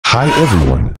Hi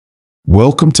everyone,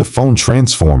 welcome to Phone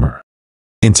Transformer.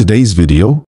 In today's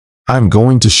video, I'm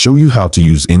going to show you how to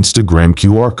use Instagram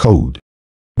QR code.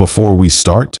 Before we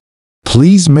start,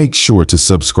 please make sure to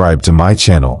subscribe to my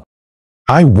channel.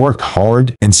 I work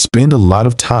hard and spend a lot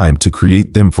of time to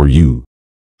create them for you.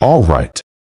 Alright,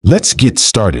 let's get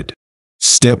started.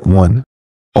 Step 1.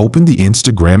 Open the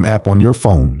Instagram app on your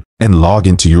phone and log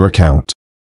into your account.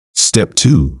 Step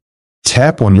 2.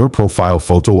 Tap on your profile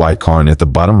photo icon at the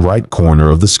bottom right corner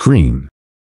of the screen.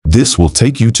 This will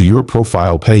take you to your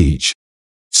profile page.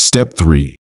 Step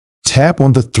 3. Tap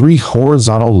on the 3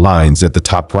 horizontal lines at the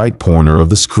top right corner of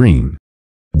the screen.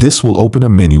 This will open a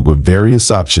menu with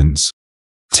various options.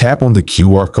 Tap on the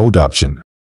QR code option.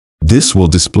 This will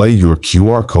display your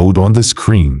QR code on the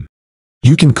screen.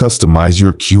 You can customize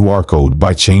your QR code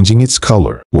by changing its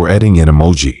color or adding an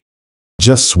emoji.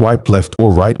 Just swipe left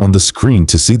or right on the screen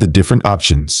to see the different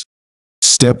options.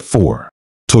 Step 4.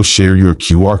 To share your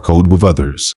QR code with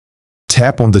others.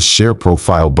 Tap on the Share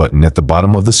Profile button at the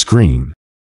bottom of the screen.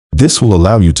 This will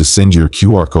allow you to send your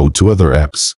QR code to other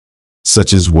apps,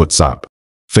 such as WhatsApp,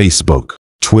 Facebook,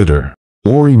 Twitter,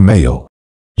 or email.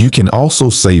 You can also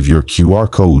save your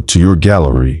QR code to your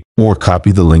gallery or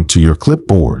copy the link to your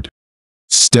clipboard.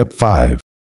 Step 5.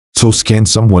 To scan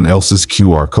someone else's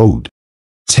QR code.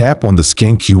 Tap on the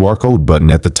Scan QR code button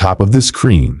at the top of the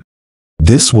screen.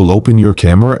 This will open your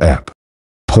camera app.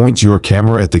 Point your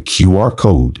camera at the QR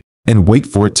code and wait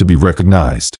for it to be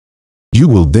recognized. You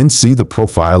will then see the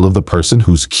profile of the person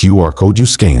whose QR code you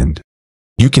scanned.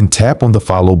 You can tap on the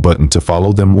Follow button to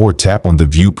follow them or tap on the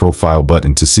View Profile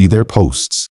button to see their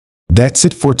posts. That's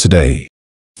it for today.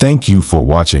 Thank you for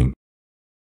watching.